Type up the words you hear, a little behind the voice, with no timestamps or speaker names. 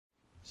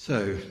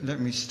So,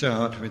 let me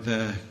start with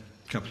a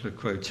couple of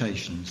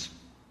quotations.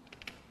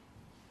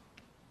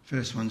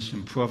 First one's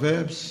from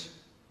Proverbs,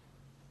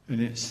 and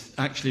it's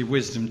actually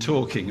wisdom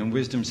talking, and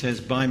wisdom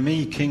says, "By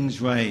me kings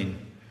reign,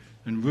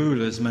 and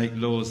rulers make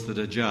laws that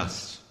are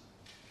just."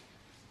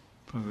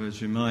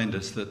 Proverbs remind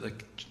us that the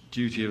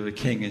duty of a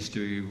king is to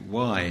be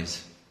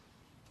wise.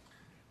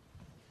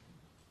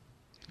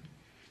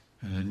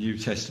 A New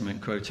Testament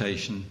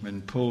quotation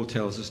when Paul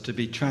tells us to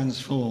be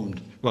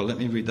transformed. Well, let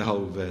me read the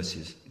whole verse.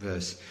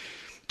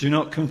 "Do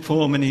not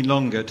conform any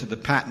longer to the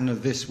pattern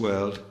of this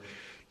world,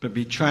 but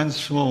be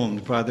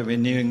transformed by the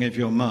renewing of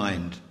your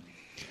mind.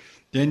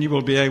 Then you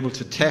will be able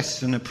to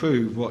test and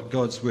approve what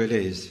God's will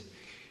is,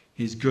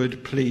 his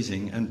good,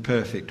 pleasing and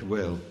perfect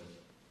will."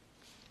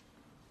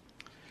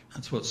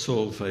 That's what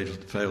Saul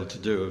failed to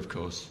do, of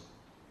course.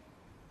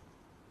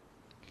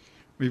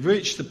 We've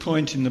reached the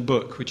point in the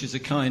book which is a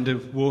kind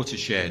of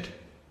watershed.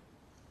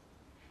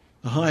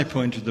 The high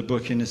point of the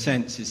book, in a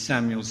sense, is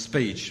Samuel's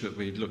speech that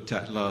we looked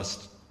at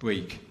last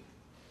week.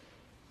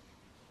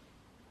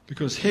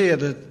 Because here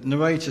the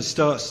narrator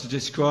starts to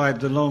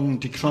describe the long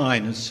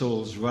decline of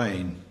Saul's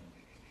reign.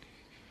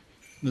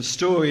 The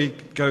story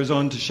goes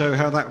on to show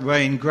how that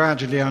reign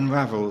gradually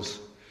unravels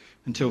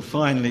until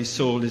finally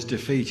Saul is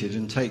defeated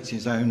and takes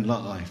his own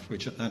life,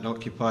 which that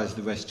occupies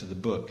the rest of the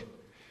book.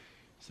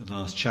 It's the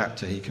last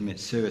chapter, he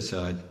commits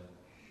suicide.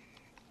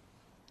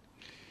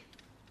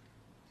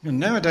 And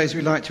nowadays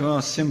we like to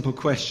ask simple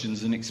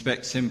questions and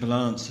expect simple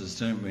answers,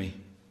 don't we?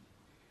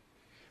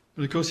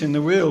 But of course in the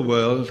real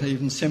world,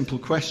 even simple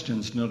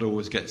questions do not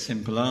always get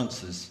simple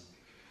answers.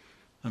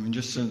 I mean,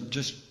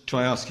 just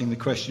try asking the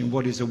question,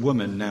 what is a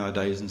woman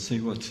nowadays, and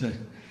see what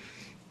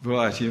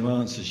variety of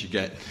answers you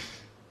get.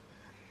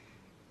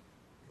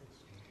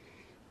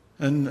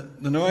 And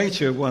the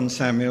narrator of 1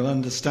 Samuel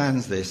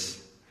understands this.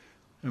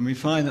 And we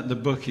find that the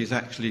book is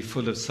actually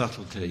full of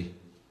subtlety.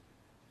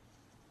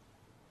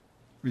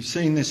 We've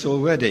seen this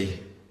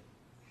already.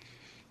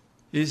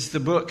 Is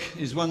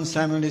 1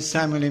 Samuel, is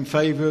Samuel in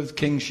favour of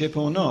kingship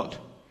or not?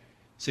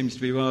 Seems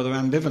to be rather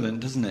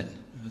ambivalent, doesn't it?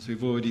 As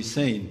we've already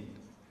seen.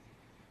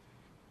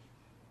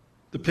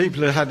 The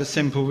people had a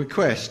simple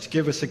request: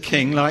 give us a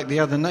king like the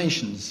other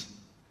nations.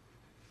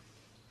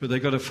 But they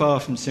got a far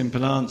from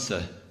simple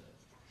answer.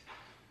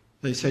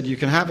 They said, you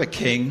can have a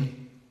king,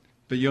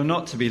 but you're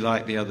not to be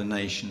like the other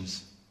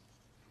nations.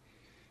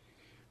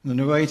 The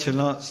narrator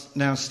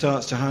now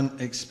starts to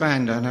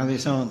expand on how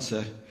this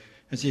answer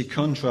as he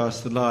contrasts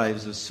the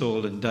lives of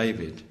Saul and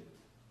David.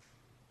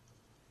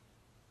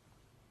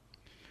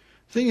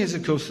 The thing is,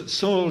 of course, that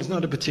Saul is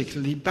not a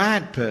particularly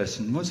bad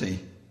person, was he?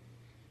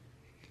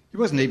 He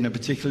wasn't even a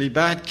particularly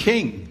bad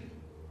king.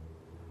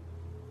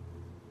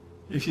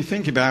 If you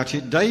think about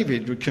it,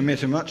 David would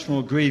commit a much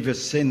more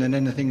grievous sin than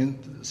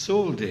anything that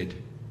Saul did.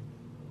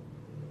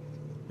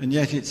 And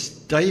yet it's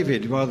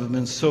David rather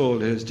than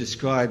Saul who is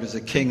described as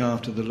a king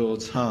after the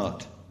Lord's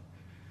heart.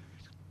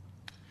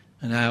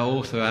 And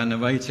our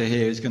narrator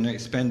here, is going to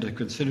expend a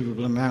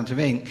considerable amount of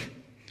ink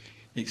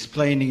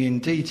explaining in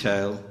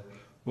detail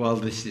why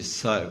this is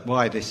so.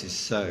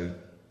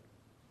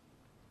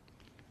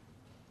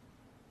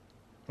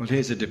 Well,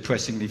 here's a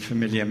depressingly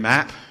familiar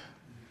map.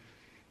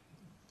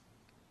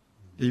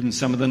 Even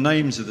some of the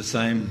names are the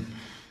same.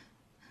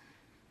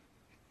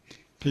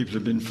 People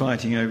have been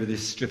fighting over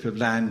this strip of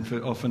land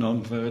off and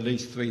on for at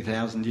least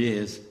 3,000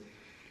 years,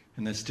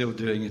 and they're still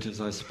doing it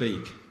as I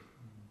speak.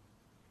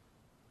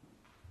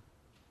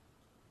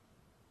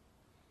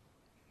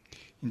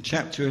 In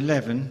chapter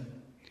 11,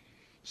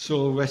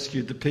 Saul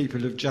rescued the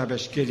people of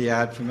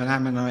Jabesh-Gilead from an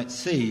Ammonite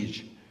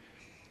siege,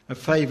 a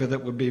favour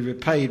that would be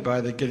repaid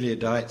by the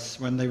Gileadites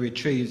when they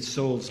retrieved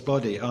Saul's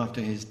body after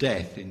his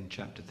death in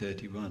chapter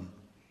 31.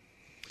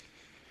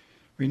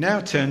 We now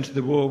turn to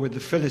the war with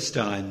the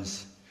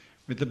Philistines,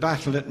 with the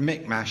battle at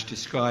Michmash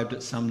described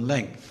at some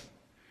length.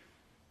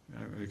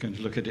 We're going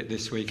to look at it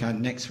this week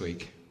and next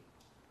week.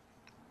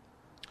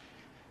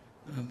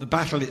 The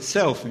battle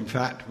itself, in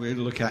fact, we'll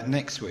look at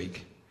next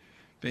week.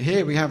 But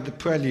here we have the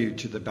prelude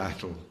to the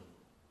battle.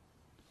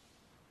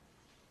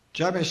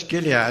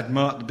 Jabesh-Gilead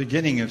marked the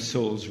beginning of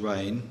Saul's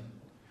reign,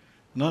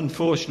 and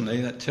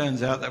unfortunately, that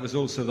turns out that was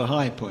also the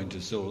high point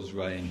of Saul's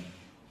reign.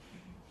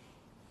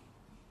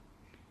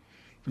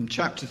 From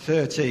chapter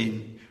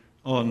 13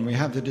 on, we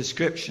have the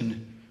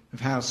description of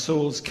how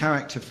Saul's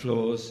character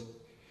flaws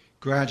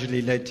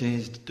gradually led to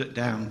his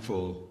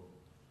downfall.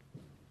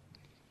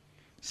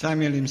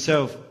 Samuel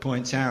himself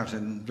points out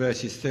in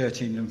verses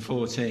 13 and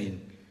 14,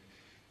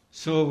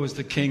 Saul was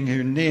the king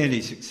who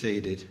nearly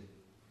succeeded,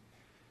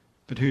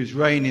 but whose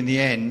reign in the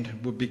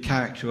end would be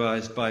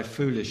characterized by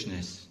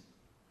foolishness.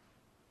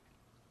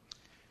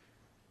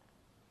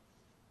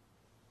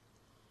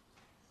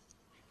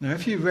 Now,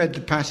 if you read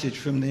the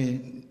passage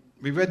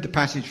we read the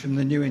passage from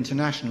the New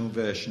International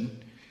Version.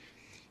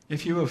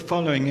 If you were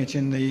following it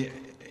in the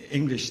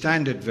English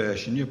Standard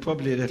Version, you're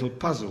probably a little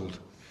puzzled,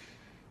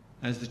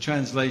 as the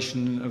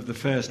translation of the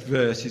first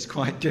verse is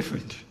quite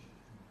different.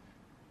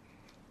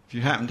 If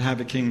you happen to have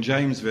a King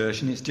James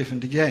Version, it's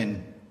different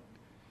again.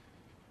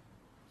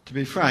 To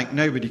be frank,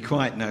 nobody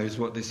quite knows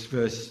what this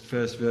first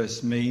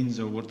verse means,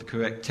 or what the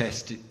correct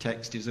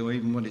text is, or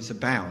even what it's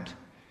about.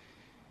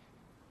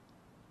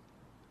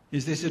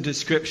 Is this a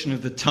description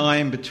of the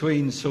time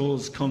between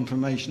Saul's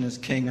confirmation as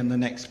king and the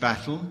next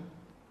battle?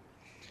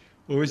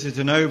 Or is it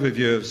an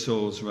overview of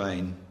Saul's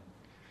reign?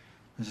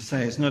 As I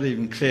say, it's not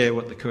even clear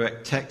what the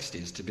correct text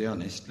is, to be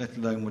honest, let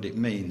alone what it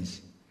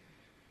means.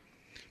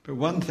 But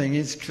one thing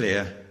is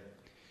clear.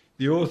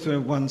 The author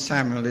of 1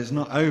 Samuel is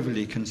not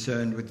overly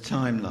concerned with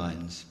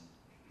timelines.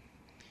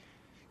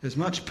 There's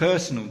much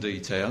personal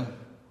detail,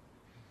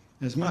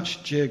 there's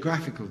much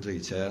geographical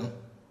detail,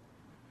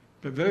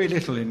 but very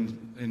little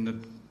in the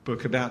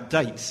book about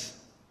dates.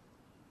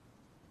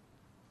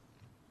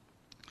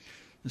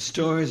 The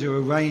stories are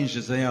arranged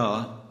as they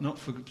are, not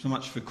so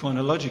much for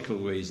chronological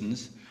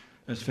reasons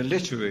as for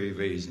literary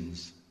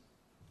reasons.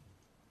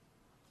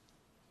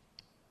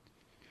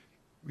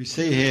 We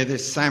see here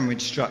this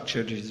sandwich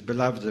structure that is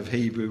beloved of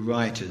Hebrew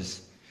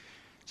writers.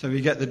 So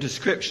we get the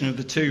description of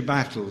the two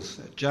battles,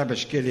 at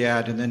Jabesh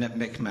Gilead and then at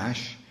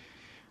Michmash,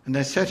 and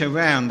they're set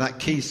around that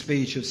key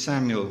speech of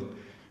Samuel,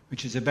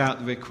 which is about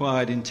the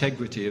required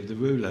integrity of the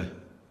ruler.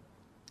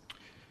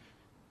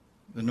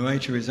 The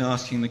narrator is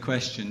asking the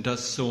question,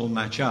 does Saul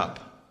match up?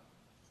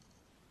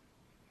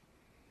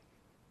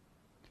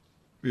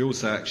 We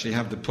also actually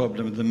have the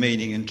problem of the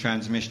meaning and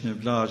transmission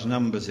of large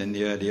numbers in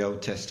the early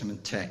Old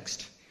Testament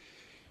text.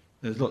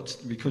 There's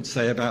lots we could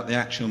say about the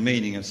actual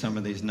meaning of some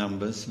of these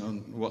numbers, on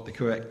what the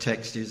correct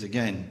text is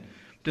again.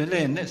 But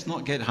Elaine, let's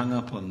not get hung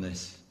up on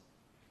this.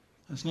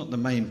 That's not the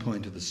main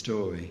point of the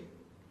story.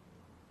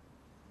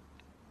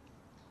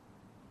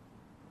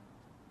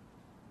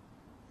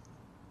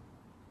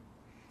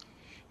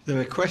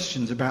 There are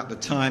questions about the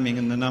timing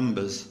and the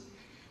numbers.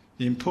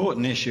 The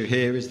important issue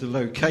here is the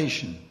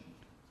location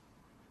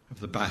of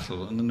the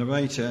battle, and the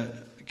narrator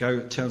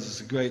tells us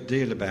a great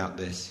deal about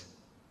this.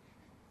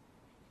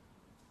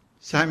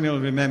 Samuel,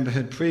 remember,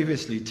 had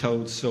previously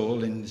told Saul,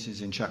 this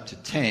is in chapter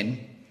 10,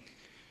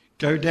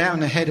 "Go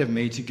down ahead of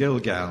me to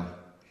Giigal.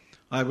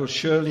 I will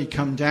surely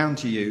come down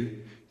to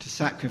you to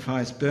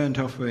sacrifice burnt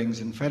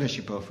offerings and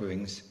fellowship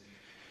offerings,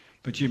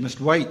 but you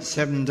must wait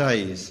 7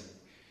 days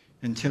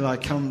until I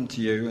come to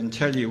you and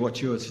tell you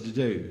what you are to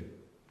do."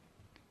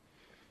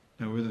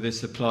 Now, whether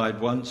this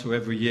applied once or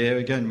every year,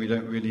 again, we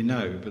don't really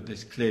know, but this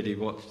is clearly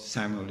what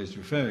Samuel is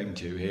referring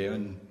to here,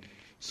 and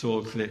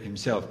Saul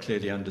himself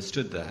clearly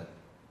understood that.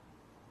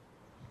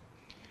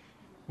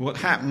 What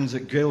happens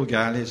at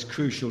Gilgal is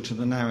crucial to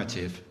the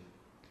narrative.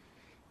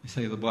 They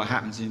say that what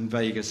happens in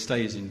Vegas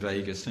stays in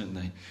Vegas, don't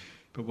they?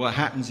 But what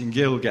happens in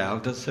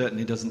Gilgal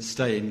certainly doesn't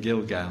stay in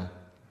Gilgal.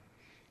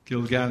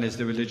 Gilgal is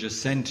the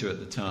religious centre at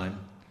the time.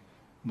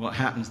 What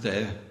happens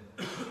there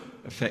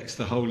affects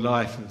the whole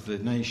life of the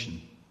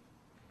nation.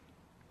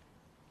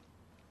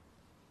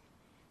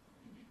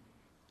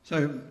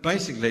 So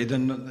basically,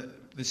 in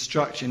this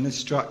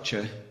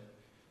structure,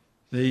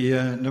 the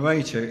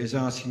narrator is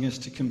asking us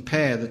to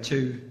compare the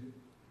two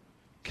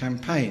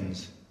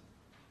campaigns.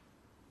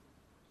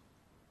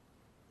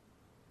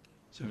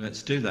 So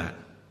let's do that.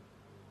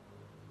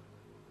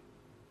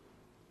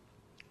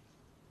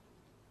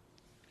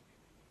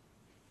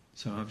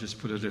 So I've just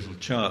put a little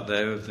chart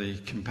there of the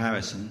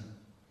comparison.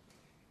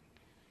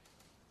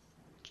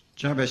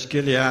 Jabesh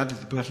Gilead,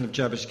 the Battle of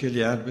Jabesh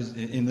Gilead, was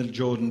in the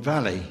Jordan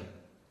Valley.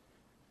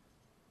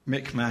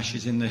 Michmash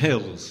is in the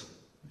hills,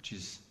 which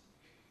is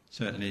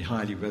certainly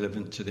highly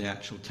relevant to the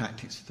actual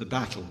tactics of the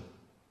battle.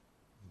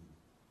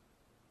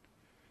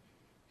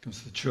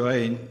 Because the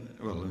terrain,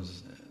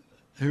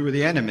 who were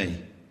the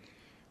enemy?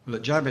 Well,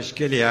 at Jabesh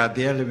Gilead,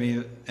 the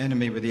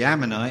enemy were the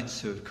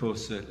Ammonites, who of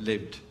course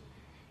lived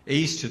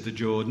east of the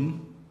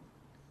Jordan.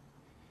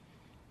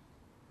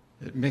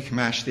 At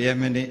Michmash, the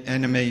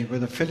enemy were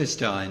the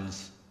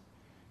Philistines,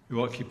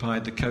 who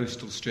occupied the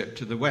coastal strip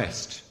to the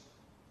west.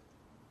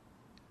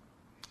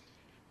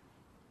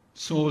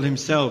 Saul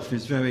himself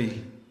is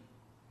very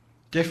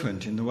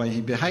different in the way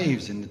he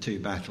behaves in the two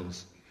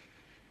battles.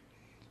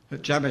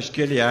 At Jabesh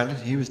Gilead,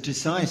 he was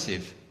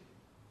decisive.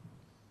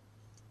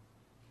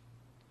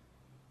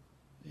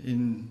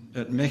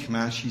 At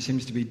Michmash, he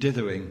seems to be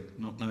dithering,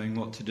 not knowing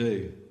what to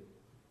do.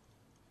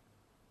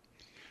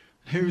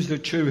 Who's the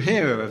true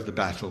hero of the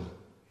battle?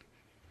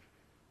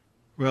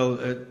 Well,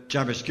 at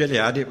Jabesh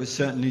Gilead, it was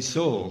certainly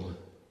Saul.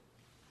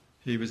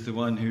 He was the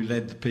one who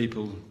led the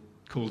people,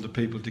 called the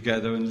people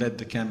together and led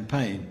the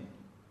campaign.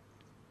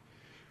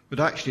 But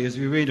actually, as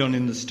we read on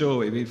in the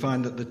story, we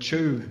find that the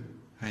true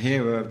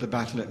hero of the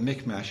battle at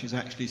Michmash is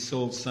actually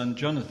Saul's son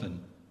Jonathan.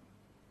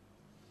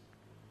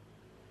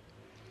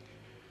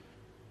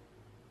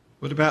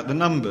 What about the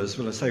numbers?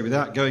 Well, I say,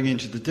 without going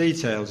into the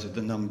details of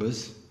the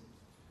numbers,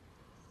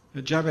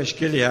 at Jabesh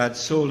Gilead,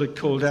 Saul had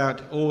called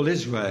out all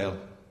Israel,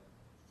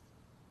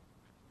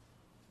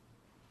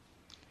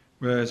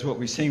 whereas what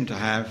we seem to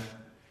have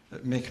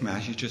at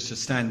Michmash is just a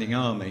standing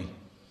army.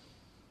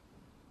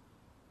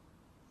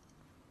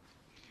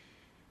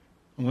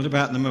 And what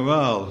about the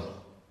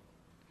morale?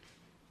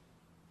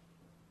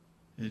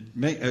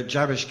 At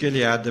Jabesh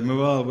Gilead, the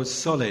morale was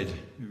solid.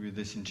 We read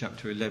this in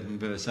chapter 11,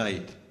 verse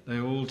 8. They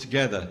were all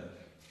together.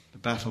 The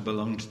battle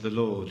belonged to the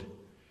Lord.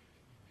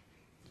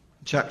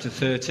 Chapter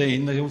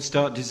 13, they all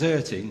start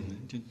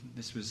deserting.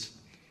 This was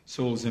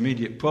Saul's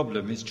immediate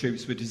problem. His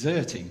troops were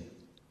deserting.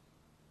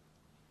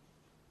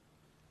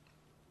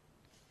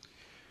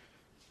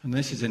 And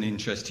this is an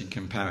interesting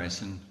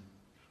comparison.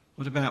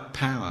 What about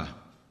power?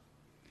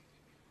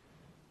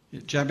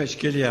 At Jabesh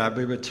Gilead,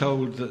 we were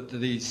told that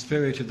the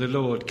Spirit of the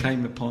Lord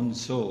came upon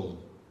Saul.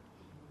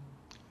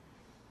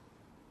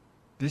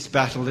 This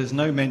battle, there's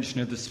no mention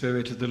of the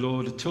Spirit of the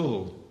Lord at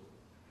all.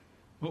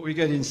 What we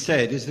get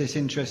instead is this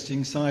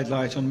interesting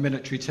sidelight on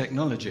military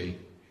technology.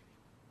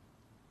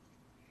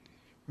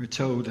 We're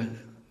told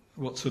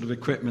what sort of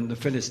equipment the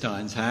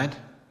Philistines had,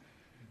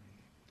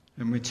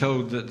 and we're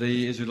told that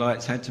the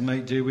Israelites had to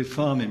make do with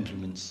farm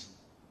implements.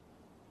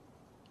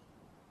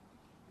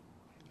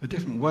 A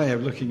different way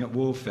of looking at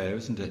warfare,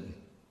 isn't it?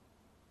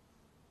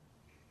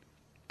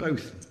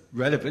 Both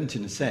relevant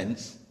in a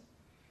sense,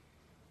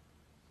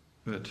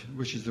 but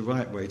which is the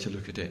right way to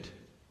look at it?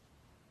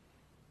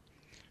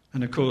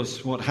 And of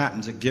course, what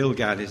happens at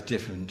Giigal is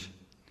different.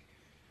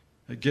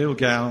 At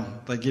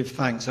Giigal, they give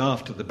thanks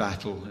after the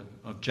battle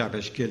of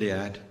Jabesh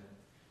Gilead.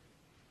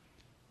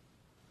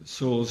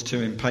 Saul's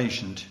too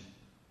impatient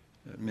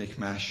at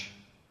Michmash,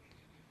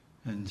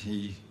 and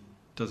he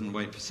doesn't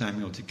wait for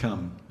Samuel to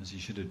come, as he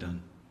should have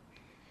done.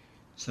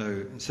 So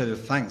instead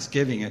of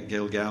thanksgiving at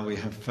Giigal, we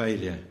have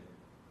failure.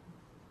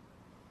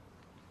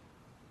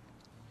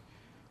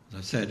 As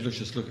I said,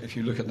 if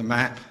you look at the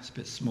map, it's a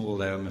bit small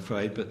there, I'm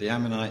afraid, but the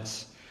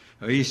Ammonites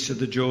are east of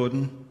the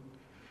Jordan.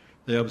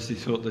 They obviously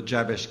thought that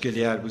Jabesh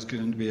Gilead was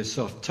going to be a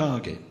soft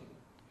target,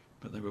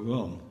 but they were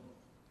wrong.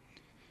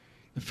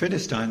 The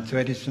Philistine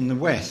threat is from the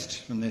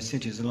west, from their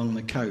cities along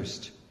the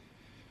coast.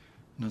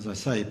 And as I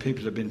say,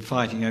 people have been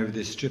fighting over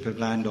this strip of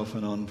land off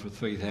and on for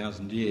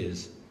 3,000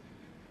 years,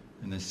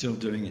 and they're still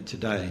doing it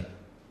today.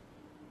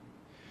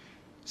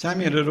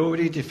 Samuel had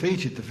already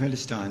defeated the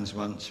Philistines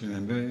once,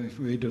 remember? We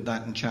read of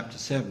that in chapter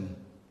 7.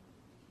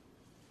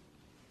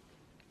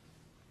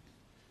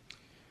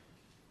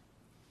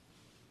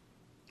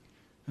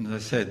 And as I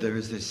said, there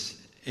is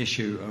this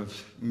issue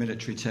of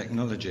military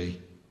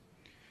technology.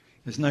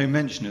 There's no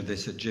mention of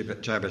this at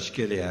Jabesh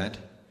Gilead.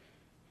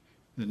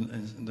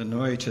 The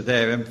narrator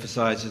there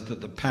emphasises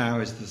that the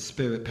power is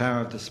the power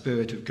of the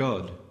Spirit of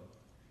God.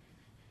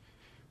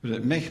 But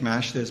at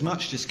Michmash, there's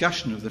much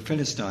discussion of the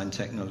Philistine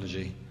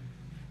technology,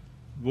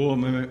 war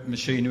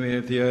machinery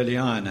of the early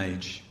Iron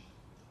Age,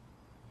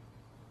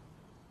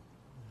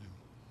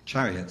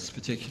 chariots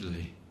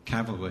particularly,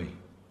 cavalry,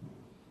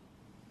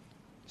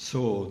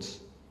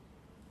 swords.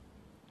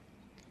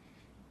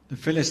 The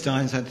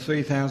Philistines had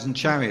 3,000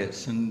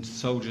 chariots and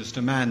soldiers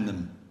to man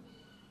them.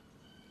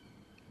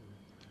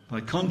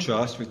 By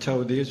contrast, we're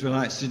told the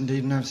Israelites didn't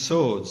even have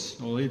swords,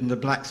 or even the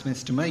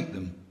blacksmiths to make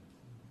them.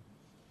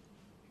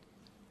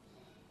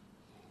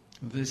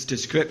 This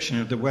description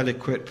of the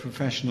well-equipped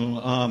professional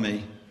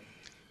army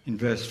in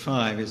verse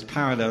 5 is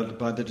paralleled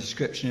by the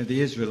description of the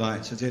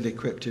Israelites as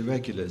ill-equipped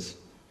irregulars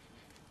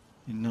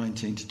in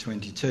 19 to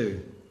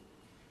 22.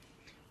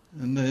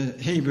 And the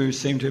Hebrews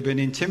seem to have been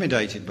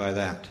intimidated by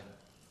that.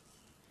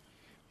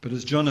 But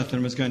as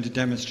Jonathan was going to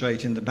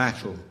demonstrate in the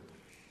battle,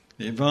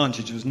 the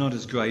advantage was not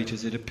as great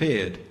as it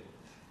appeared.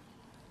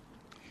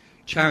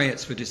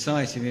 Chariots were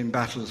decisive in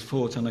battles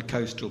fought on a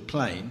coastal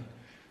plain,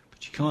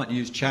 but you can't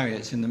use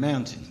chariots in the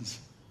mountains.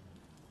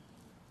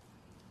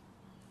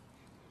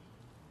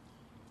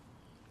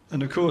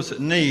 And of course, at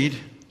need,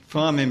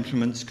 farm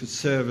implements could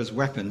serve as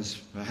weapons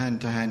for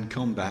hand-to-hand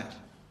combat.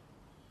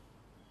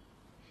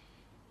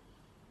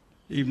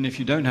 Even if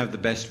you don't have the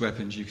best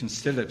weapons, you can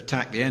still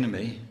attack the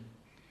enemy.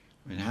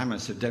 I mean,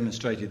 Hamas have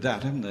demonstrated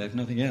that, haven't they? If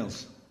nothing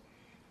else.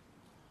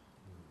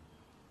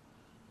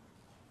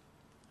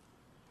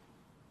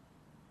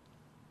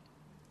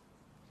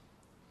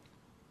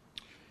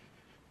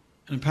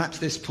 And perhaps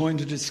this point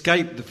had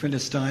escaped the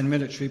Philistine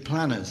military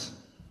planners.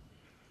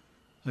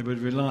 They were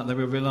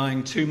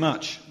relying too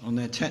much on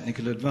their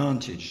technical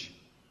advantage.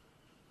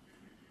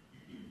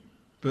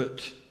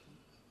 But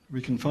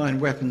we can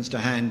find weapons to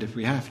hand if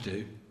we have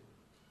to.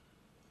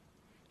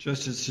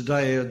 Just as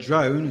today a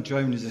drone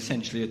is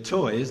essentially a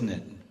toy, isn't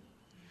it?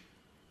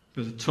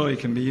 But a toy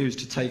can be used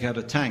to take out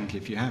a tank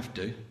if you have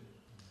to.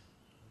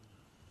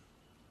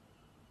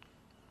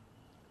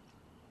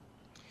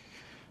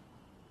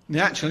 The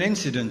actual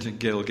incident at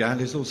Giigal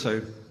there's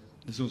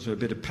also a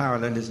bit of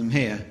parallelism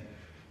here,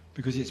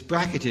 because it's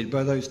bracketed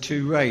by those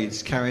two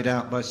raids carried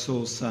out by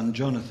Saul's son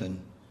Jonathan.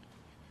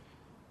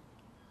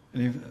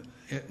 And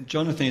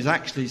Jonathan is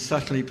actually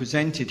subtly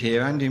presented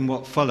here and in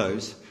what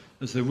follows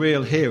as the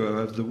real hero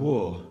of the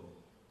war.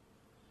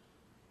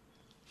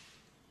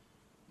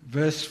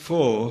 Verse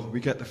 4, we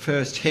get the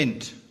first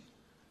hint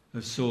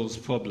of Saul's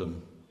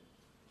problem.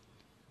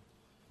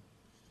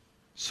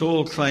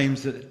 Saul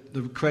claims that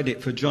the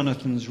credit for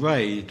Jonathan's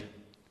raid.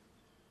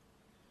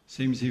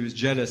 Seems he was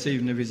jealous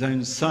even of his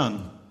own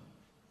son.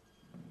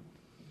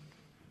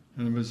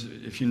 And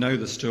if you know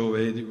the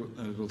story,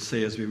 we'll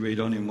see as we read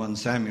on in 1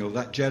 Samuel,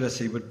 that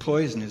jealousy would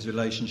poison his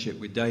relationship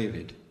with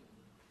David.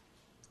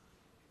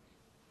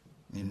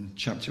 In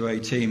chapter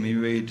 18 we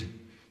read,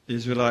 the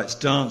Israelites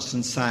danced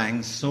and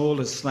sang, Saul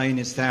has slain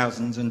his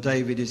thousands and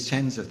David his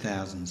tens of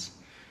thousands.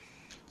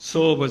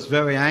 Saul was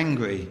very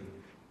angry.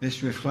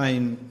 This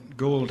refrain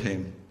galled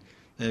him.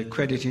 They had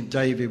credited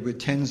David with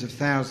tens of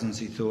thousands,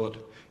 he thought,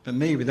 but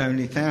me with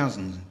only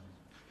thousands.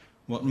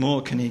 What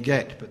more can he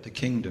get but the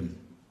kingdom?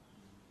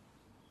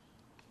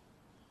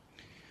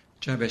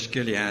 Jabesh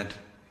Gilead,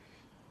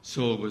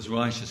 Saul was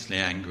righteously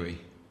angry.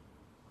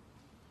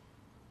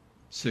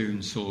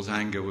 Soon Saul's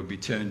anger would be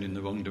turned in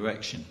the wrong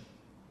direction.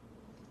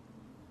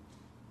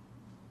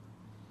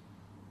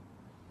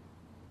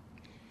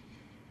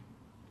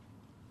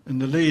 And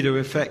the leader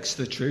affects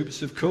the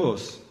troops, of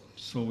course.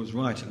 Saul was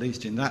right, at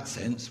least in that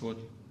sense. What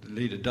the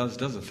leader does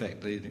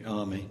affect the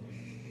army.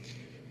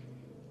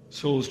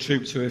 Saul's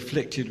troops were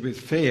afflicted with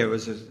fear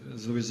as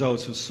a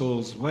result of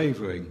Saul's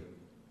wavering.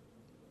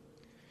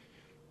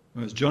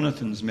 Whereas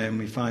Jonathan's men,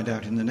 we find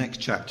out in the next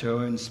chapter,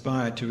 are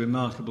inspired to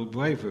remarkable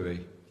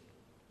bravery.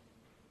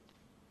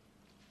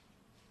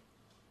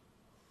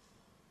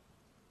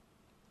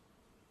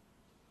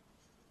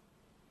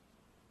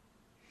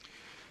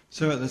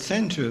 So at the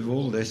centre of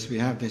all this, we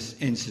have this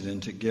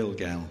incident at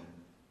Giigal.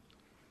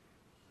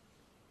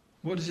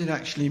 What does it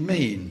actually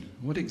mean?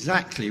 What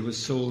exactly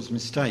was Saul's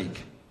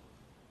mistake?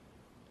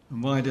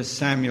 And why does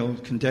Samuel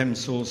condemn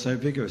Saul so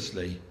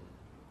vigorously?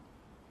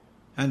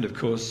 And of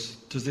course,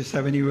 does this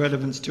have any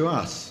relevance to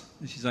us?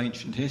 This is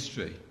ancient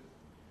history.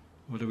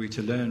 What are we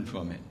to learn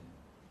from it?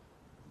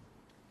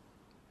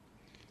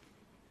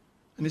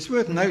 And it's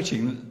worth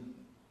noting that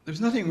there was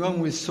nothing wrong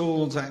with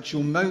Saul's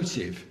actual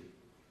motive.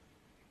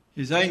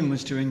 His aim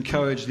was to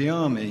encourage the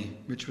army,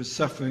 which was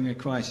suffering a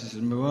crisis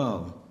of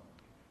morale.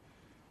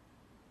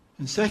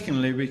 And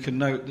secondly, we can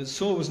note that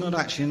Saul was not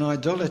actually an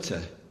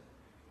idolater.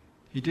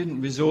 He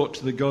didn't resort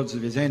to the gods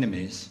of his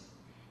enemies.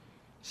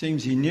 It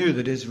seems he knew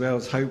that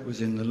Israel's hope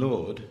was in the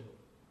Lord.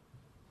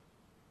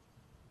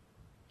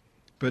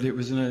 But it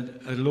was a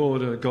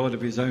Lord or a God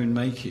of his own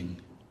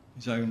making,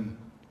 his own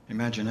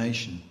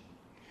imagination.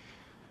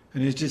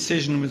 And his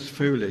decision was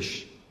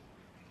foolish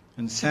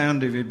and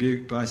soundly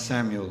rebuked by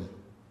Samuel.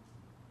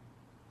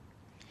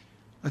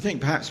 I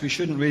think perhaps we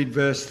shouldn't read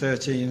verse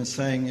 13 as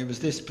saying it was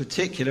this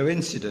particular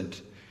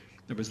incident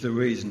that was the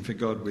reason for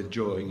God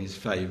withdrawing his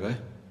favour.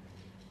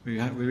 We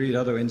read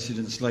other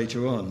incidents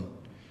later on.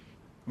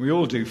 We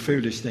all do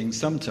foolish things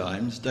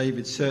sometimes.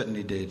 David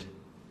certainly did.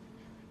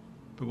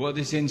 But what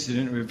this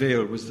incident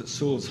revealed was that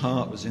Saul's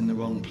heart was in the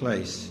wrong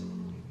place.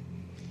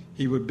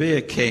 He would be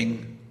a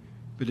king,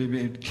 but he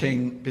would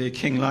be a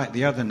king like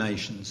the other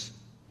nations,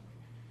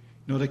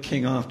 not a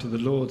king after the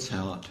Lord's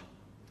heart.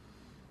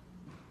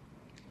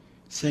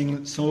 Seeing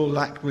that Saul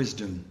lacked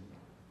wisdom.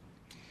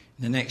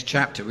 In the next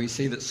chapter we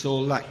see that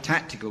Saul lacked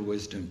tactical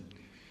wisdom.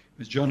 It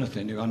was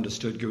Jonathan who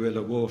understood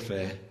guerrilla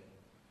warfare.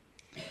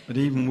 But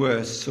even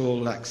worse, Saul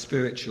lacked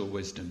spiritual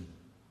wisdom.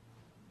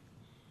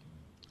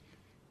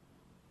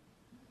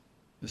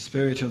 The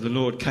Spirit of the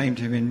Lord came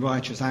to him in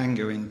righteous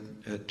anger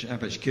at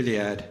Jabesh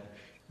Gilead.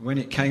 When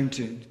it came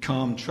to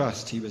calm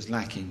trust, he was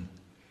lacking.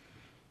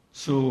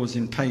 Saul was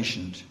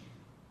impatient.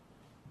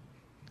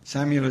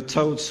 Samuel had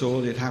told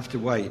Saul he'd have to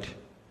wait,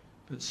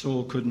 but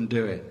Saul couldn't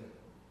do it.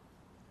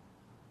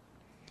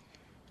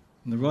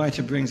 And the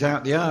writer brings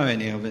out the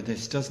irony of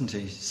this, doesn't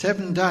he?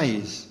 7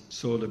 days,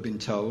 Saul had been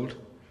told,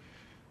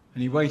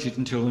 and he waited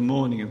until the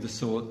morning of the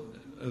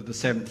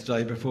 7th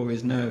day before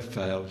his nerve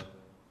failed.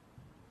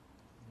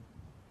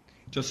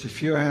 Just a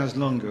few hours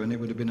longer and it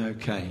would have been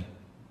okay.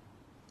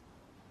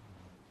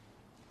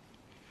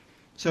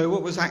 So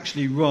what was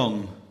actually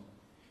wrong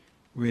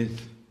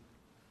with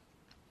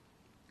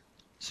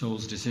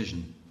Saul's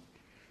decision?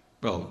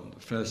 Well, the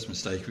first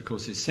mistake, of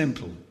course, is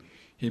simple.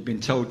 He'd been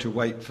told to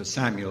wait for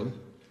Samuel,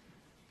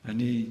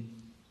 and he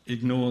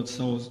ignored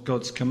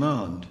God's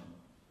command.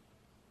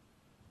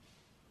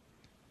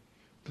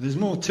 But there's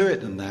more to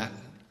it than that,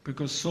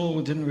 because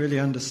Saul didn't really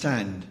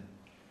understand.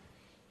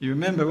 You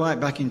remember right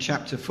back in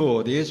chapter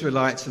 4, the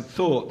Israelites had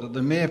thought that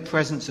the mere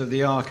presence of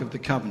the Ark of the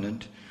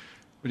Covenant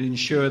would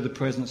ensure the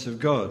presence of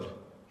God,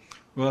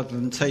 rather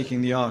than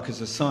taking the Ark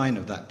as a sign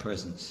of that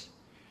presence.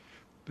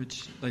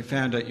 But they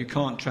found out you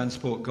can't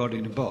transport God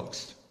in a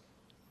box.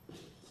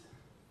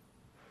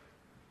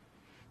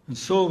 And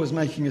Saul was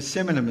making a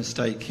similar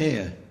mistake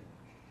here.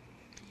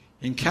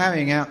 In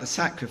carrying out the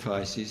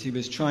sacrifices, he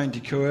was trying to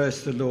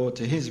coerce the Lord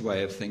to his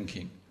way of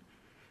thinking,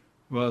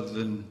 rather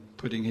than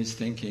putting his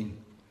thinking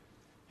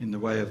in the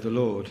way of the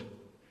Lord.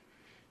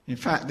 In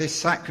fact, this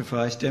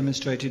sacrifice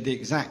demonstrated the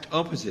exact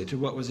opposite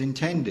of what was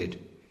intended.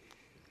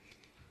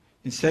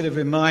 Instead of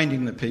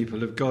reminding the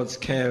people of God's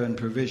care and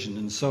provision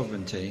and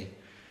sovereignty,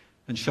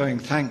 and showing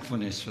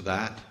thankfulness for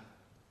that,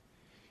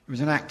 it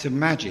was an act of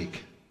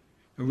magic,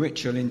 a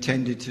ritual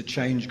intended to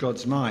change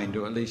God's mind,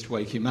 or at least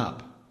wake him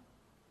up.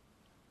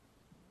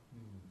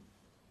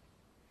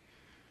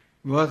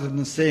 Rather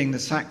than seeing the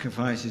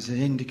sacrifices as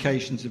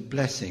indications of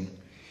blessing,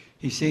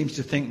 he seems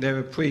to think they're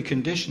a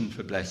precondition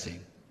for blessing.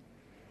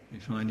 We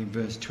find in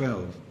verse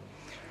 12.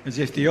 As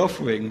if the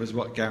offering was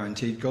what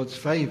guaranteed God's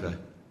favour.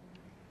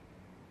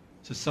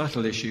 It's a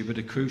subtle issue, but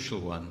a crucial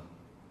one.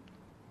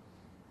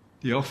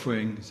 The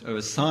offerings are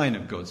a sign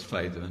of God's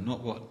favour,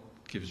 not what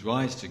gives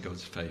rise to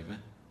God's favour.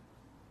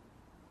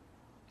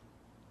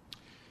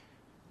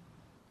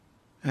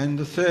 And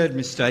the third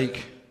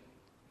mistake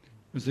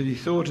was that he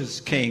thought as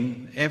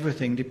king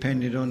everything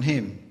depended on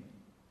him.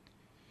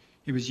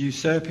 He was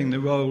usurping the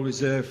role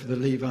reserved for the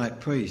Levite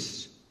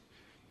priests.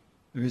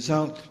 The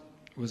result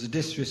was a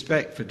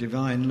disrespect for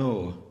divine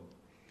law.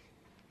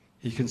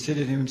 He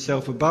considered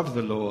himself above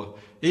the law,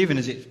 even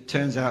as it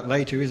turns out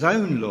later his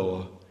own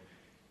law.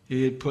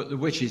 He had put the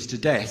witches to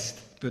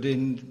death, but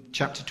in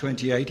chapter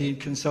 28 he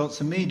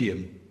consults a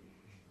medium.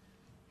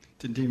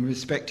 Didn't even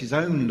respect his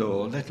own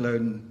law, let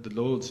alone the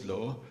Lord's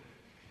law.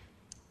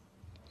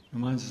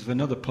 Reminds us of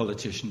another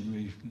politician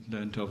we've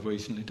learnt of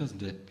recently,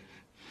 doesn't it?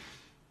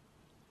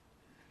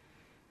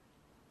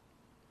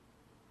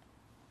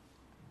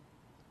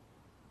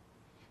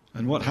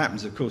 And what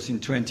happens, of course,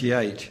 in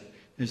 28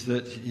 is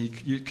that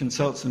he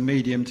consults a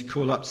medium to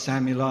call up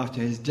Samuel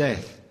after his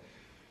death.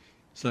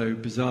 So,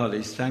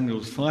 bizarrely,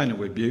 Samuel's final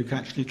rebuke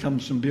actually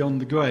comes from beyond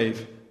the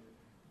grave.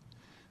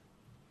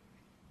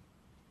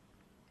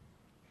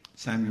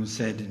 Samuel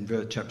said in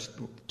chapter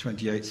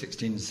 28,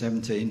 16 and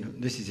 17,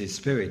 this is his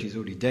spirit, he's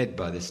already dead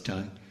by this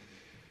time.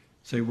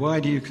 So why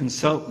do you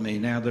consult me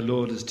now the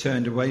Lord has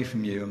turned away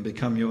from you and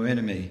become your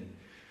enemy?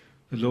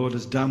 The Lord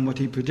has done what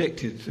he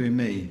predicted through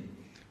me.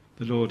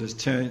 The Lord has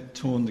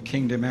torn the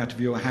kingdom out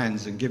of your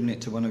hands and given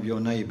it to one of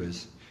your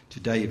neighbours, to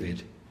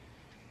David.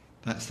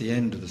 That's the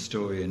end of the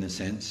story in a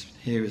sense.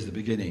 Here is the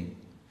beginning.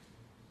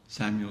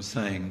 Samuel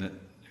saying that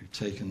you've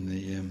taken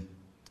the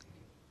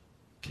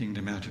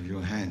kingdom out of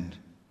your hand.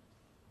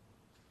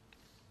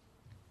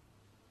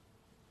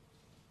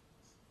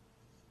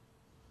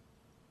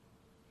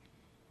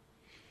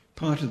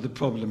 Part of the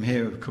problem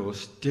here, of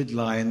course, did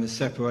lie in the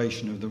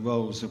separation of the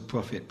roles of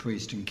prophet,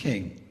 priest and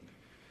king.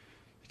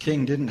 The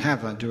king didn't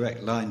have a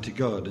direct line to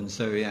God, and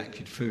so he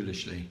acted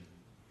foolishly.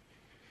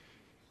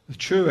 The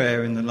true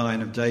heir in the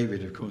line of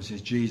David, of course,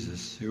 is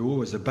Jesus, who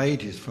always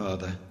obeyed his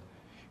father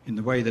in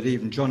the way that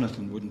even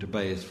Jonathan wouldn't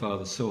obey his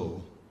father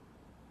Saul.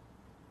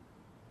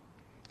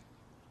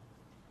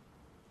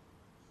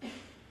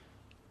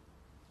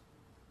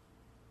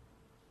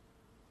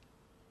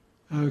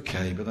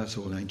 Okay, but that's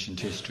all ancient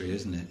history,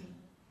 isn't it?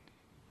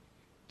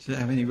 Does it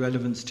have any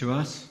relevance to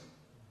us?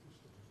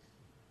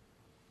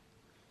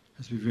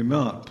 As we've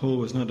remarked, Paul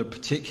was not a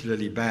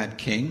particularly bad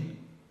king.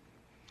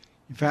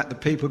 In fact, the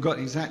people got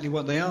exactly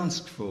what they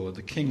asked for.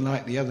 The king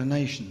liked the other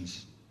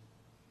nations.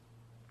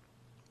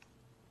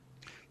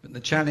 But the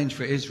challenge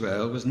for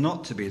Israel was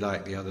not to be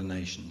like the other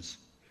nations.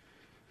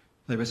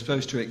 They were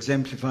supposed to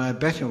exemplify a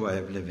better way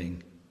of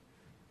living.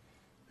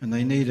 And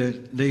they need a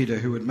leader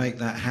who would make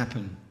that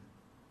happen.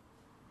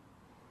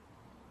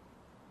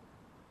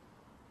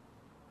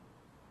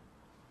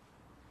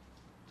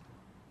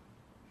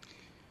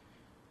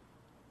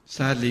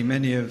 Sadly,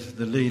 many of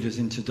the leaders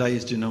in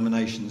today's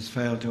denominations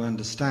fail to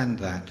understand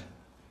that.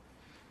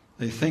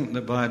 They think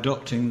that by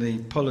adopting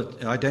the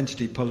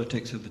identity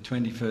politics of the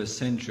 21st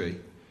century,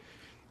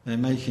 they're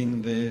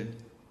making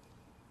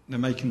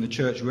the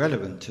church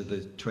relevant to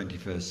the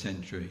 21st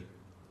century.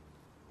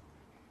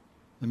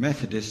 The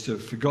Methodists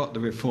have forgot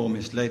the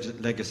reformist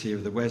legacy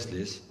of the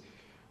Wesleys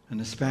and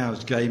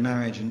espoused gay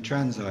marriage and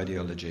trans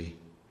ideology.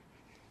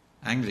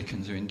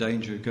 Anglicans are in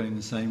danger of going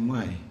the same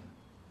way.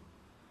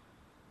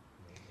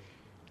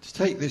 To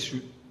take this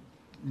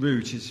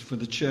route is for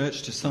the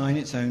church to sign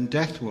its own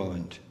death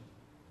warrant.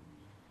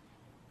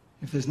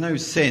 If there's no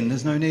sin,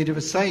 there's no need of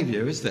a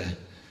saviour, is there?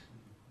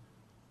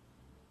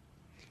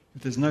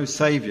 If there's no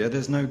saviour,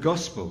 there's no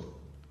gospel.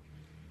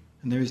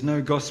 And there is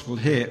no gospel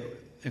here.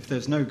 If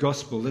there's no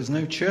gospel, there's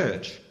no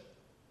church.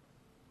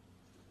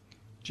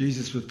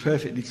 Jesus was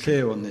perfectly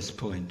clear on this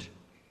point.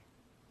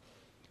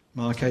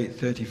 Mark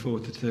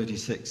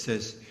 8:34-36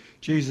 says,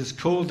 Jesus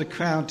called the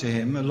crowd to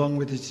him along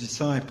with his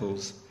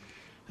disciples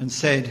and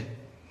said,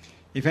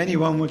 if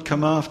anyone would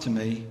come after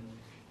me,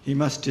 he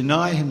must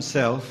deny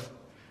himself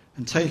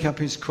and take up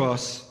his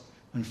cross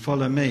and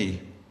follow me.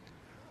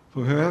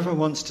 For whoever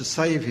wants to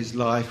save his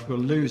life will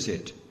lose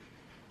it,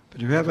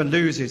 but whoever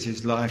loses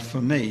his life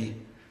for me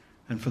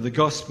and for the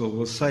gospel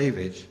will save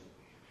it.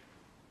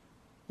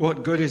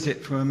 What good is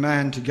it for a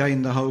man to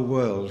gain the whole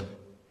world,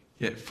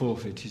 yet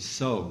forfeit his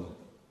soul?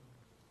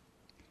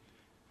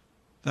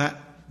 That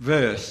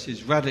verse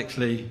is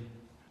radically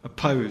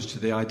opposed to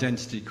the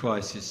identity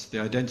crisis, the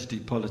identity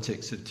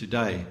politics of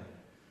today.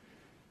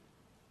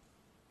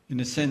 In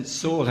a sense,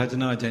 Saul had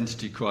an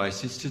identity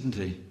crisis, didn't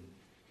he?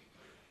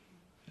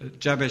 At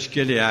Jabesh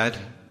Gilead,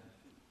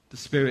 the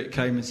Spirit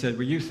came and said,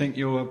 well, you think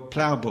you're a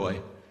ploughboy.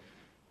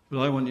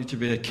 Well, I want you to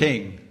be a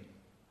king.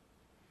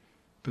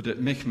 But at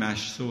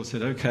Michmash, Saul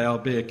said, okay, I'll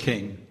be a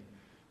king,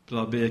 but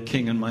I'll be a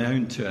king on my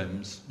own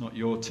terms, not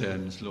your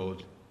terms,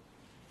 Lord.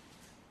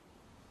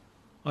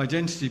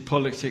 Identity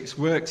politics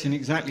works in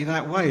exactly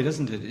that way,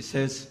 doesn't it? It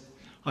says,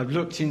 I've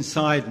looked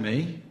inside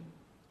me,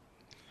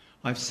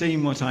 I've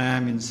seen what I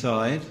am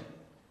inside,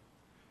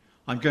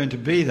 I'm going to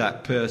be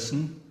that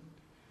person,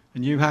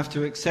 and you have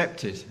to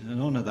accept it and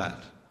honour that.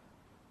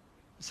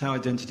 That's how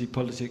identity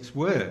politics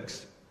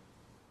works.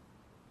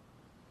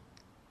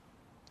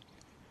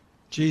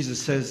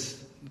 Jesus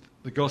says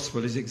the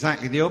gospel is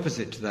exactly the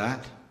opposite to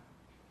that.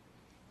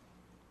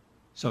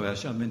 Sorry,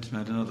 I meant to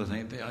add another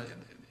thing.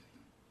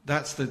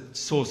 That's the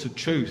source of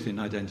truth in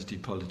identity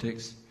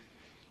politics.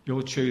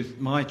 Your truth,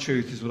 my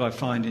truth, is what I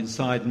find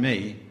inside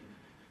me,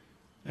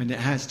 and it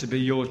has to be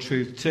your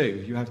truth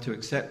too. You have to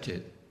accept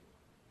it.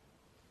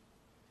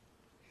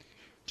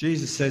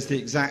 Jesus says the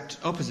exact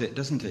opposite,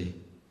 doesn't he?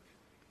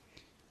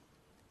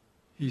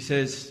 He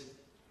says,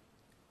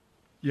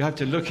 you have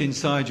to look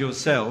inside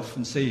yourself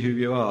and see who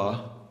you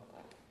are,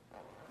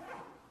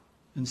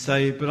 and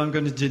say, but I'm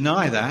going to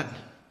deny that.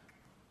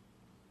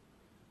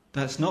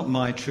 That's not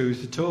my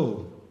truth at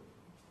all.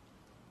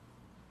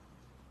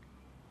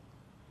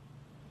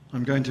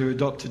 I'm going to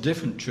adopt a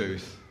different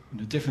truth and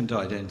a different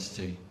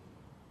identity.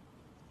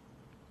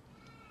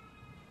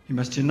 He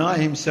must deny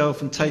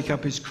himself and take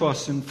up his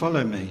cross and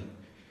follow me.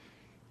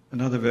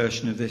 Another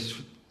version of this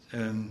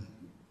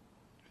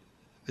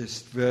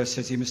verse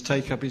says he must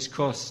take up his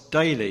cross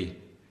daily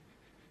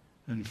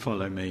and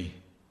follow me,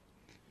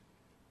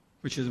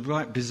 which is a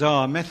quite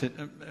bizarre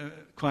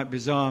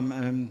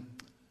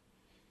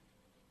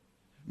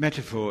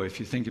metaphor if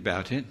you think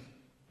about it.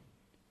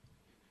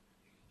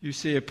 You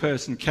see a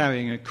person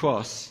carrying a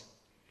cross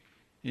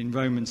in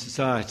Roman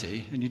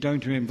society and you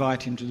don't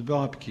invite him to the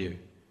barbecue.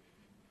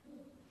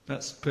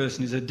 That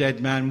person is a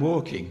dead man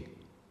walking.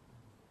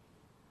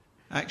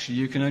 Actually,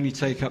 you can only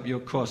take up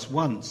your cross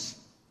once.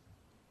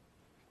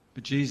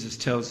 But Jesus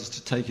tells us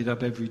to take it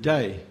up every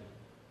day.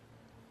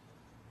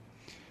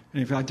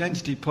 And if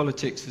identity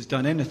politics has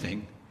done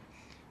anything,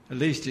 at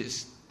least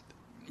it's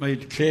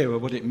made clearer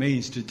what it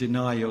means to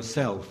deny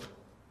yourself.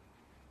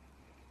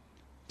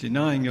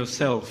 Denying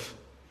yourself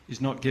is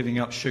not giving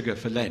up sugar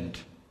for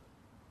Lent.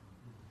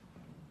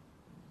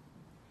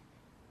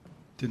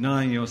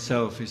 Denying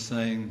yourself is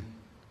saying,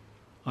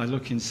 I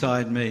look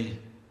inside me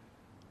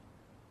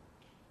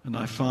and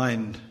I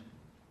find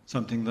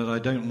something that I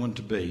don't want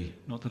to be.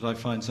 Not that I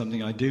find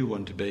something I do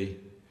want to be,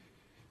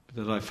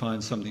 but that I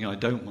find something I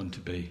don't want to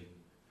be.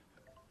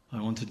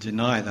 I want to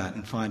deny that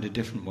and find a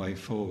different way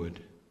forward.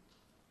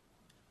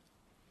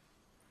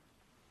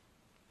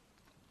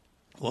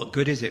 What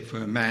good is it for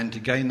a man to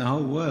gain the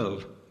whole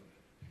world?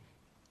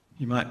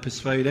 You might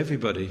persuade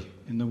everybody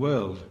in the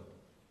world,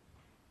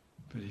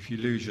 but if you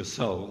lose your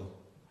soul,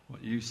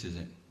 what use is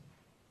it?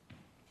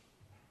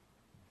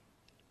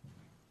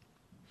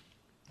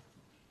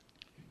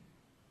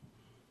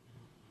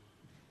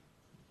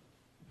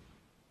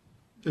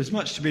 There's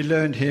much to be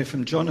learned here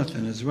from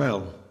Jonathan as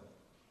well.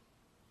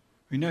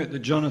 We note that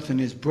Jonathan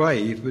is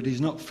brave, but he's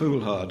not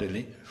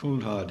foolhardy.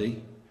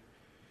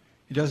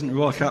 He doesn't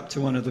rock up to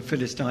one of the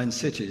Philistine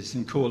cities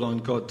and call on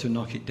God to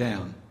knock it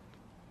down.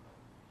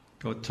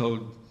 God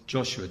told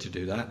Joshua to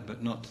do that,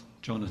 but not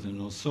Jonathan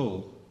or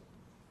Saul.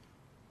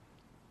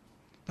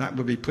 That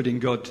would be putting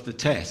God to the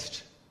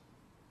test.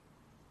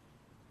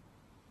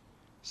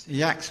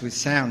 He acts with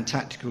sound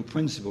tactical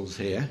principles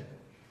here.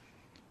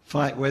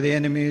 Fight where the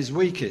enemy is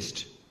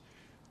weakest,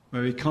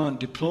 where he can't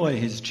deploy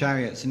his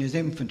chariots and his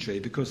infantry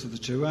because of the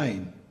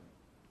terrain.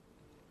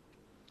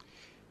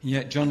 And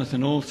yet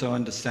Jonathan also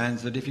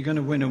understands that if you're going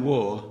to win a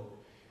war,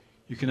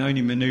 you can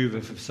only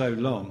manoeuvre for so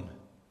long.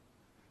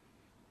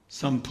 At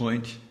some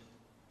point,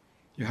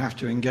 you have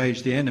to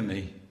engage the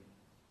enemy.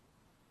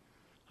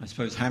 I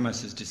suppose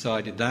Hamas has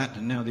decided that,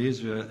 and now the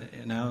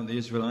Israelis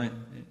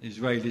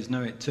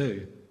know it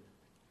too.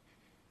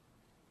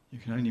 You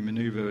can only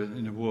manoeuvre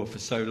in a war for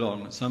so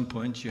long. At some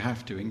point, you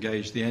have to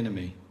engage the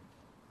enemy.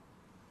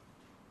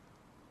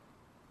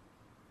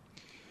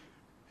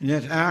 And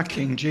yet our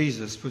King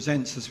Jesus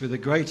presents us with a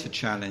greater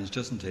challenge,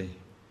 doesn't he?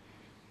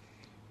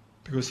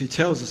 Because he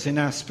tells us in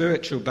our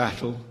spiritual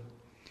battle,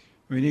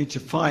 we need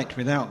to fight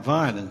without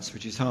violence,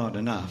 which is hard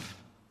enough.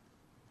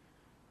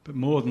 But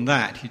more than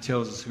that, he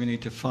tells us we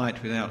need to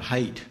fight without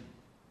hate.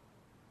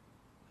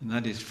 And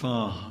that is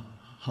far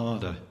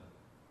harder.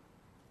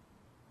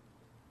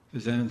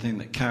 If there's anything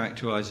that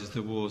characterises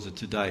the wars of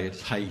today,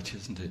 it's hate,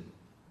 isn't it?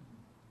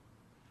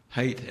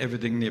 Hate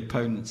everything the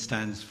opponent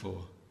stands for.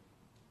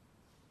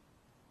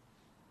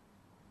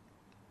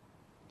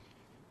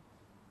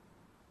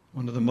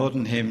 One of the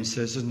modern hymns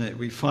says, doesn't it,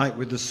 we fight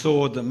with the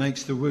sword that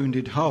makes the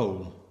wounded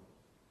whole.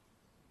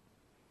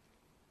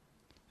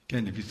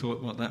 Again, if you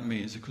thought what that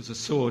means, because a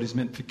sword is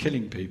meant for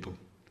killing people,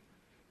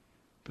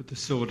 but the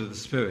sword of the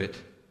Spirit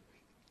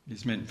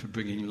is meant for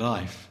bringing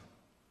life.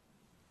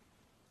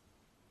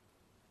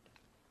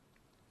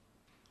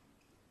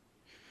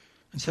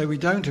 And so we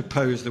don't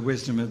oppose the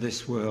wisdom of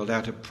this world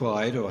out of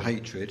pride or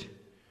hatred.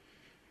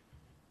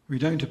 We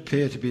don't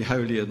appear to be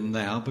holier than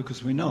thou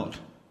because we're not.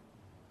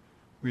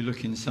 We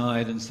look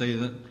inside and see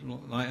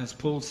that, like as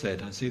Paul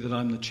said, I see that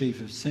I'm the chief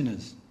of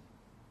sinners.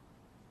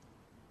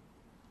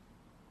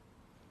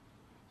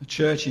 The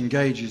church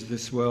engages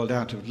this world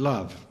out of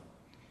love,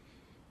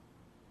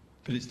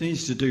 but it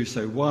needs to do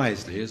so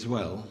wisely as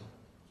well.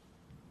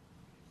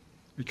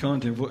 We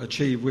can't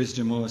achieve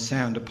wisdom or a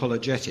sound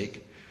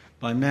apologetic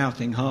by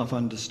mouthing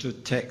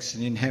half-understood texts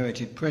and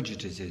inherited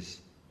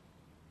prejudices.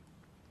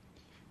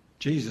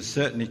 Jesus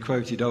certainly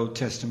quoted Old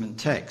Testament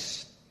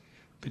texts,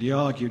 but he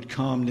argued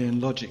calmly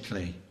and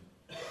logically.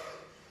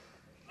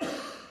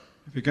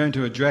 If we're going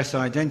to address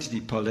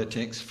identity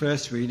politics,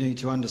 first we need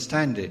to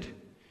understand it.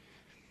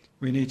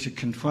 We need to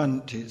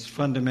confront its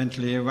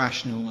fundamentally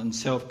irrational and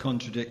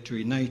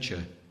self-contradictory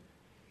nature.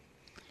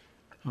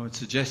 I would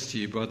suggest to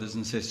you, brothers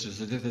and sisters,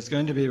 that if there's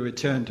going to be a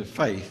return to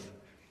faith,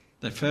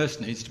 there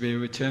first needs to be a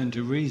return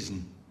to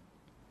reason.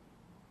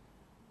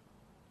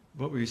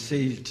 What we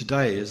see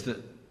today is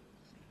that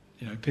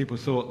people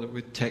thought that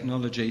with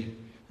technology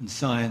and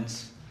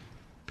science,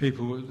 there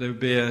would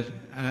be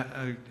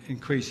an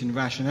increase in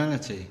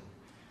rationality.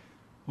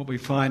 What we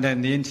find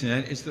on the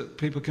internet is that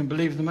people can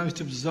believe the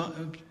most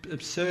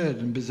absurd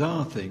and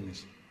bizarre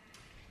things.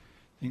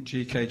 I think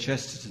G.K.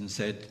 Chesterton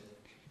said,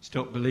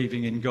 "Stop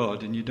believing in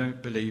God and you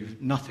don't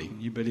believe nothing,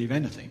 you believe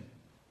anything."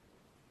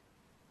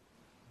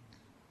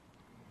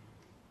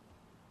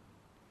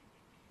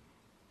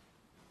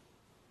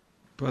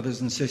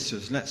 Brothers and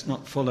sisters, let's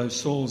not follow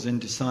Saul's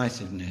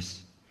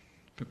indecisiveness,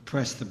 but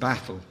press the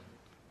battle.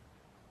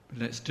 But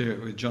let's do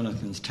it with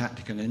Jonathan's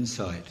tactical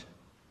insight.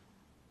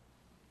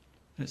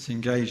 Let's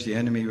engage the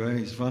enemy where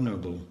he's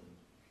vulnerable,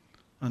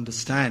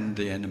 understand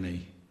the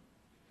enemy,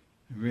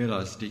 and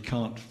realise that he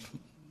can't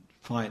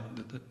fight,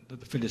 that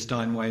the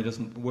Philistine way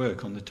doesn't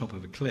work on the top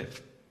of a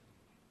cliff.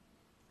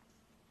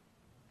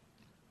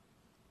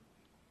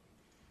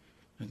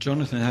 And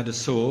Jonathan had a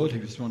sword. He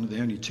was one of the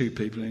only two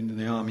people in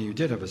the army who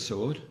did have a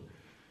sword.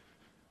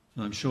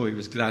 And I'm sure he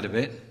was glad of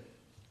it.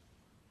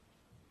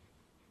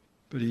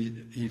 But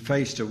he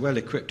faced a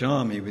well-equipped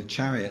army with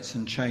chariots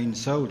and chained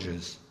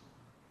soldiers.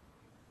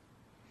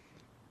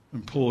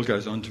 And Paul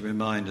goes on to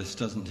remind us,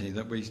 doesn't he,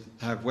 that we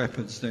have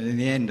weapons that in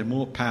the end are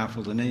more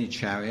powerful than any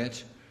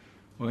chariot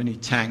or any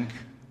tank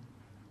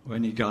or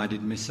any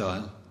guided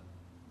missile.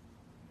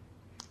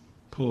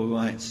 Paul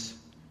writes,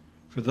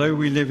 "For though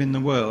we live in the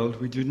world,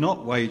 we do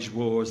not wage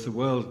war as the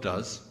world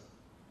does.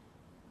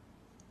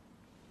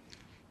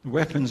 The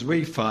weapons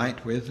we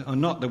fight with are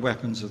not the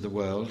weapons of the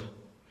world.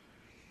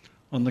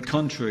 On the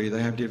contrary,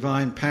 they have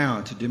divine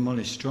power to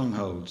demolish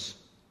strongholds.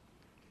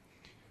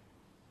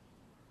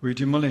 We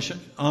demolish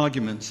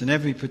arguments and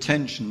every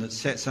pretension that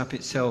sets up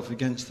itself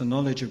against the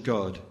knowledge of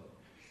God.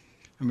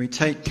 And we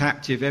take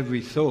captive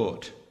every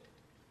thought."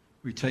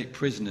 We take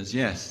prisoners,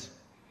 yes.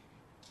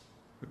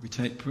 But we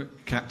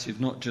take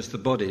captive not just the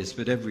bodies,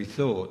 but every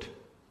thought,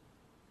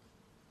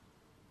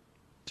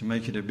 to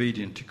make it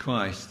obedient to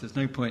Christ. There's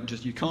no point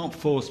you can't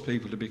force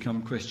people to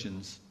become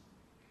Christians.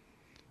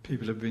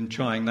 People have been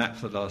trying that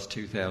for the last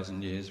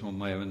 2,000 years, one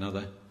way or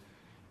another.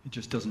 It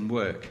just doesn't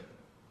work.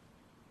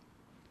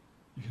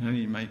 You can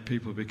only make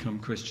people become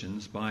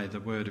Christians by the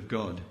Word of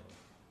God.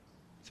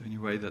 It's the only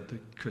way that the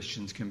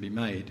Christians can be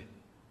made.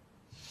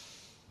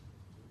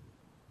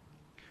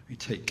 We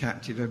take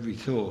captive every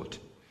thought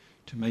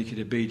to make it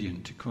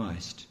obedient to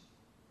Christ.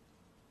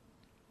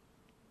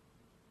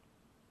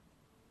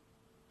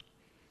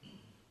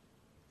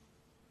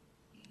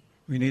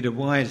 We need a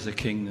wiser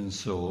king than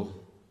Saul.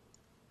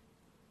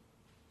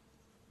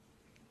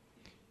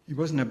 He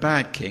wasn't a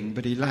bad king,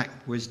 but he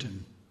lacked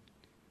wisdom.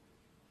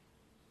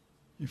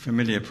 You're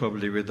familiar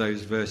probably with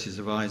those verses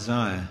of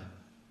Isaiah.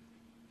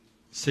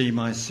 "See,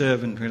 my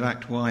servant will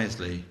act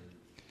wisely.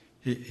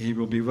 He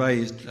will be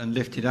raised and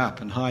lifted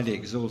up and highly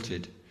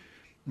exalted,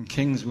 and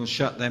kings will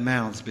shut their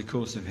mouths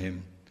because of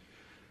him.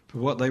 For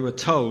what they were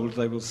told,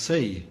 they will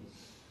see.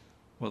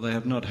 What they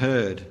have not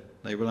heard,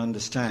 they will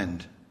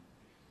understand."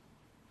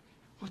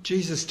 What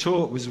Jesus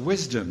taught was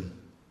wisdom.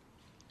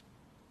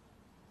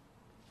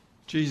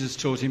 Jesus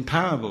taught in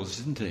parables,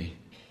 didn't he?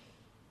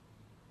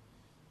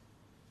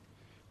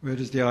 Where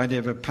does the idea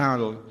of a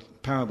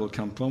parable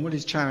come from? Well,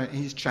 he's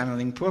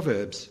channeling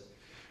Proverbs.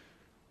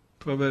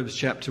 Proverbs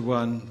chapter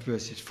 1,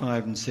 verses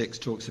 5 and 6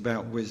 talks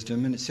about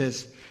wisdom, and it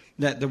says,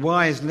 "Let the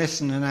wise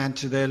listen and add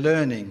to their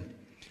learning,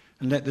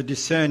 and let the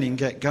discerning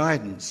get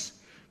guidance.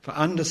 For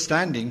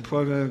understanding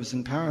proverbs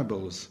and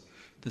parables,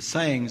 the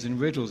sayings and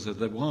riddles of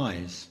the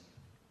wise."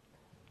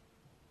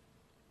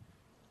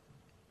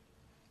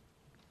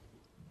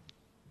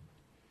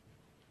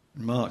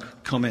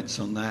 Mark comments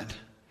on that.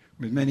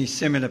 With many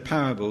similar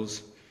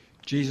parables,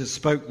 Jesus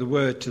spoke the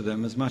word to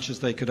them as much as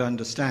they could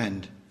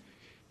understand.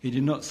 He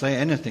did not say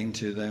anything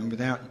to them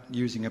without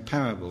using a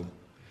parable.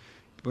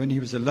 But when he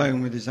was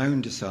alone with his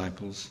own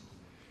disciples,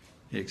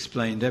 he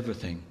explained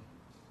everything.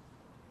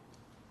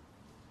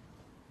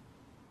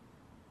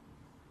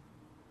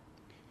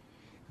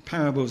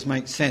 Parables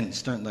make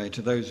sense, don't they,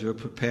 to those who are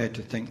prepared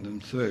to think them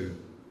through.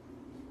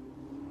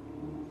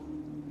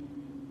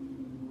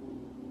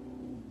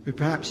 We're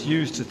perhaps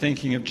used to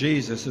thinking of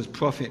Jesus as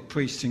prophet,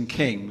 priest and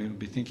king. We'll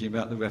be thinking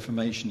about the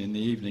Reformation in the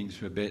evenings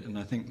for a bit, and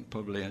I think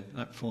probably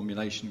that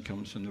formulation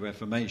comes from the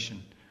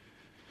Reformation.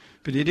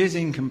 But it is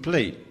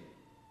incomplete.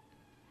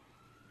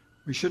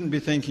 We shouldn't be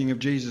thinking of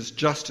Jesus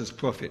just as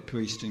prophet,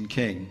 priest and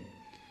king.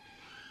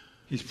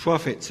 He's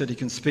prophet so that he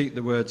can speak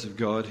the words of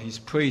God. He's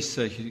priest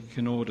so he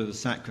can order the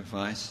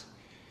sacrifice.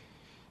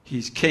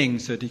 He's king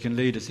so that he can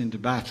lead us into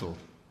battle.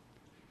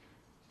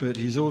 But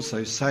he's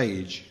also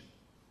sage.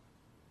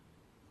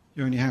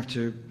 You only have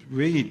to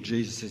read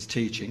Jesus'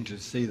 teaching to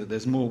see that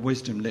there's more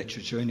wisdom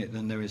literature in it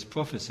than there is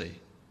prophecy.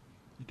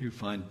 You do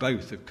find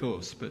both, of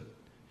course, but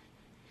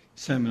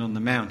Sermon on the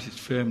Mount is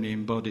firmly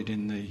embodied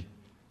in the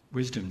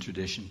wisdom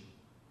tradition.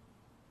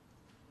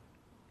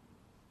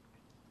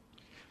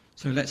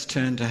 So let's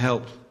turn to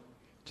help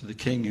to the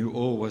King who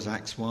always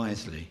acts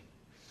wisely.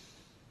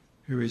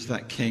 Who is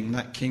that King?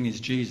 That King is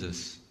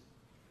Jesus.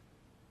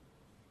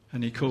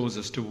 And he calls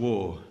us to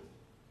war.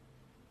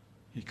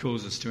 He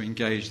calls us to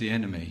engage the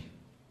enemy.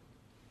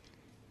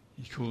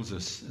 He calls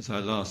us, as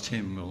our last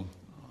hymn will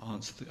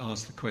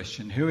ask the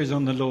question, who is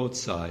on the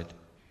Lord's side?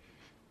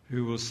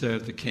 Who will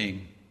serve the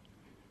King?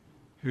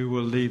 Who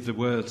will leave the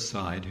world's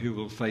side? Who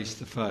will face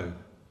the foe?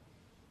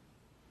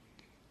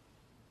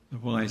 The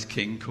wise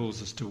King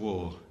calls us to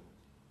war.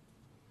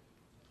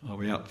 Are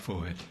we up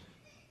for it?